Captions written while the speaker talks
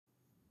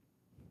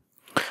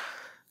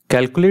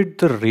Calculate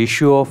the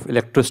ratio of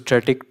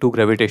electrostatic to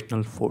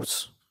gravitational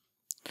force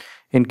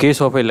in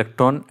case of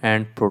electron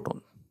and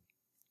proton.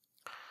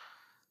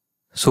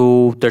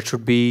 So that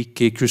should be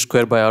kq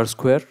square by r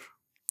square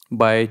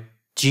by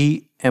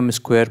gm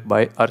square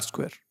by r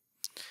square.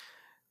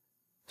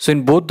 So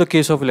in both the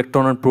case of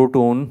electron and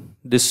proton,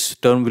 this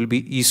term will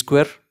be e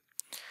square,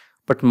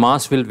 but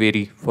mass will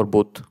vary for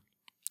both.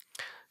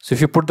 So if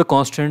you put the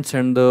constants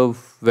and the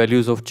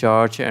values of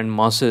charge and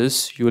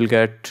masses, you will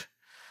get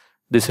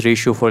this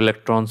ratio for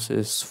electrons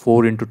is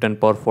 4 into 10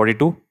 power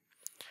 42,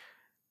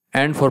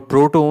 and for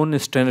proton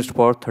is 10 to the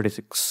power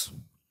 36.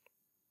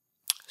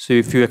 So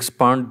if you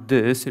expand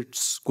this,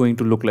 it's going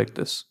to look like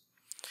this.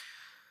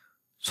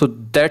 So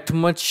that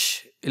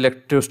much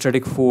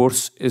electrostatic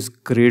force is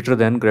greater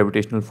than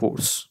gravitational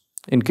force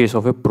in case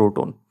of a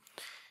proton.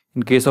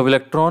 In case of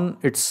electron,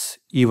 it's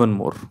even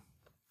more.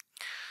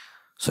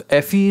 So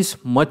Fe is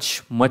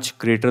much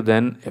greater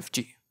than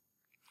Fg.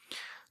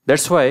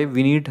 That's why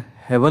we need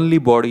heavenly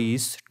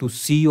bodies to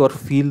see or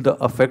feel the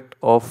effect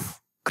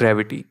of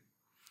gravity,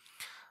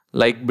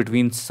 like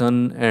between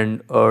sun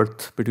and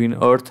earth, between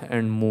earth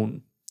and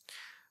moon.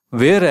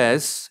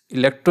 Whereas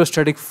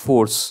electrostatic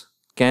force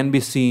can be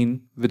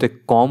seen with a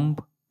comb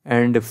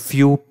and a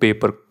few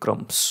paper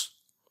crumbs.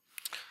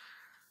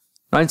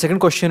 Now in second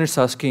question, it's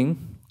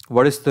asking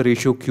what is the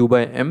ratio Q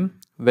by M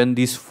when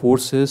these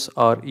forces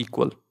are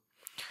equal.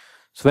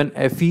 So when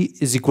Fe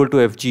is equal to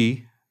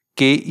Fg,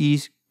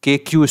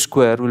 kq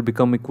square will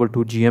become equal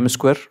to gm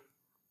square.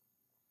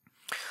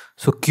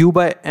 So Q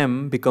by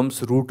M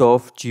becomes root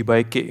of G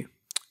by K.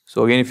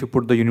 So again, if you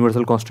put the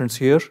universal constants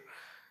here,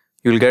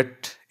 you will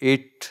get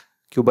 8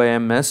 Q by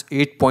M as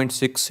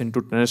 8.6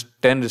 into 10 raised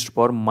to the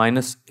power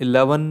minus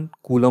 11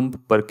 coulomb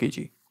per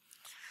kg.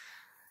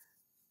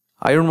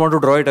 I don't want to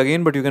draw it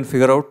again, but you can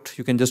figure out,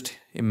 you can just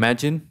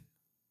imagine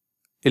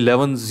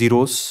 11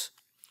 zeros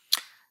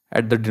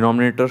at the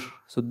denominator.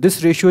 So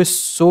this ratio is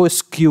so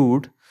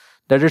skewed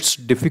that it's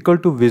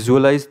difficult to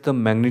visualize the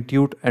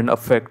magnitude and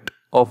effect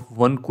of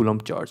 1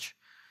 coulomb charge,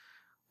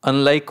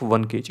 unlike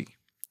 1 kg.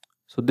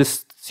 So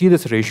see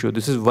this ratio,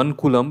 this is 1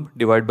 coulomb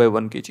divided by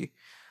 1 kg.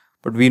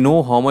 But we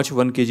know how much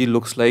 1 kg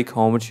looks like,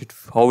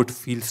 how it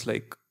feels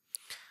like.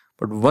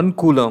 But 1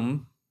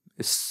 coulomb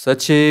is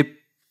such a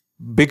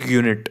big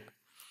unit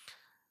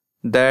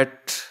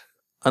that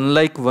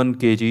unlike 1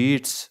 kg,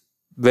 it's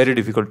very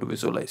difficult to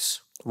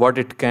visualize. What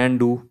it can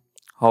do,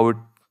 how it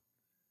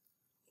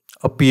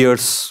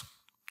appears,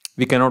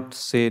 we cannot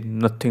say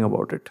nothing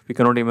about it. We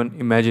cannot even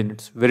imagine.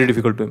 It's very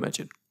difficult to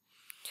imagine.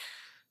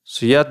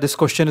 So yeah, this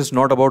question is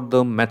not about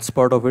the maths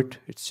part of it.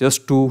 It's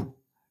just to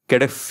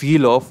get a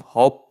feel of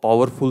how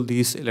powerful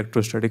these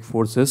electrostatic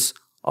forces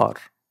are.